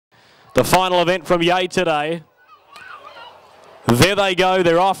The final event from Yea today. There they go,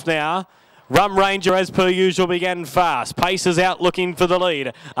 they're off now. Rum Ranger, as per usual, began fast. Paces out looking for the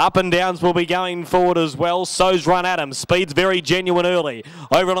lead. Up and Downs will be going forward as well. So's Run Adam. Speed's very genuine early.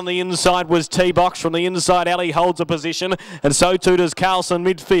 Over on the inside was T-Box. From the inside alley holds a position. And so too does Carlson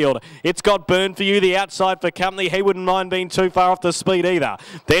midfield. It's got Burn for You, the outside for Company. He wouldn't mind being too far off the speed either.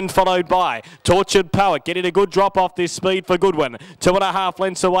 Then followed by Tortured Poet. Getting a good drop off this speed for Goodwin. 2.5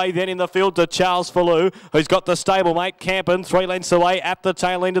 lengths away then in the field to Charles Fallu, who's got the stablemate Campen 3 lengths away at the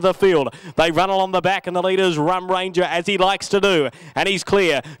tail end of the field. They run along the back and the leader's Rum Ranger as he likes to do. And he's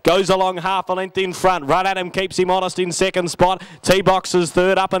clear. Goes along half a length in front. Run Adam keeps him honest in second spot. T-Box is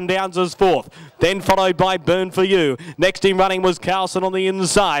third. Up and Downs is fourth. Then followed by Burn for You. Next in running was Carlson on the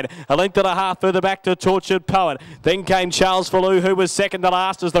inside. A length and a half further back to Tortured Poet. Then came Charles Fallu, who was second to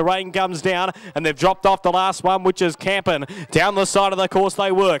last as the rain comes down. And they've dropped off the last one, which is Campen. Down the side of the course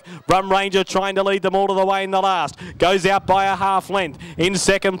they work. Rum Ranger trying to lead them all to the way in the last. Goes out by a half length. In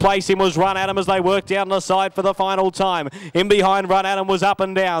second place him was Run Adam as they worked down the side for the final time. In behind Run Adam was Up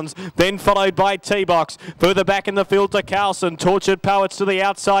and Downs, then followed by T-Box. Further back in the field to Carlson. Tortured Poets to the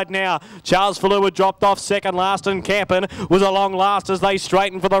outside now. Charles Fallu had dropped off second last and Campen was a long last as they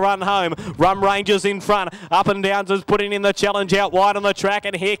straighten for the run home. Rum Rangers in front. Up and Downs is putting in the challenge out wide on the track,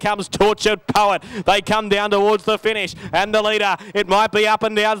 and here comes Tortured Poet. They come down towards the finish and the leader. It might be Up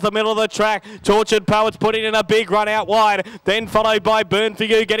and Downs the middle of the track. Tortured Poet's putting in a big run out wide, then followed by Burn for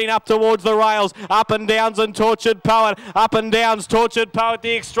You getting up towards the rails. Up and Downs and Tortured Poet. Up and Downs, Tortured Poet,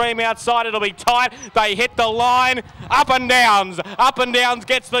 the extreme outside. It'll be tight. They hit the line. Up and Downs. Up and Downs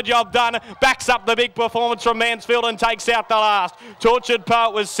gets the job done. Backs up the big performance from Mansfield and takes out the last. Tortured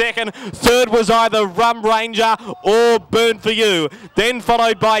Poet was second. Third was either Rum Ranger or Burn for You. Then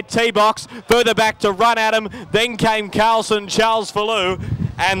followed by T-Box. Further back to Run Adam. Then came Carlson, Charles Fallu.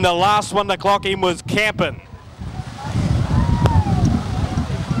 And the last one to clock in was Campen.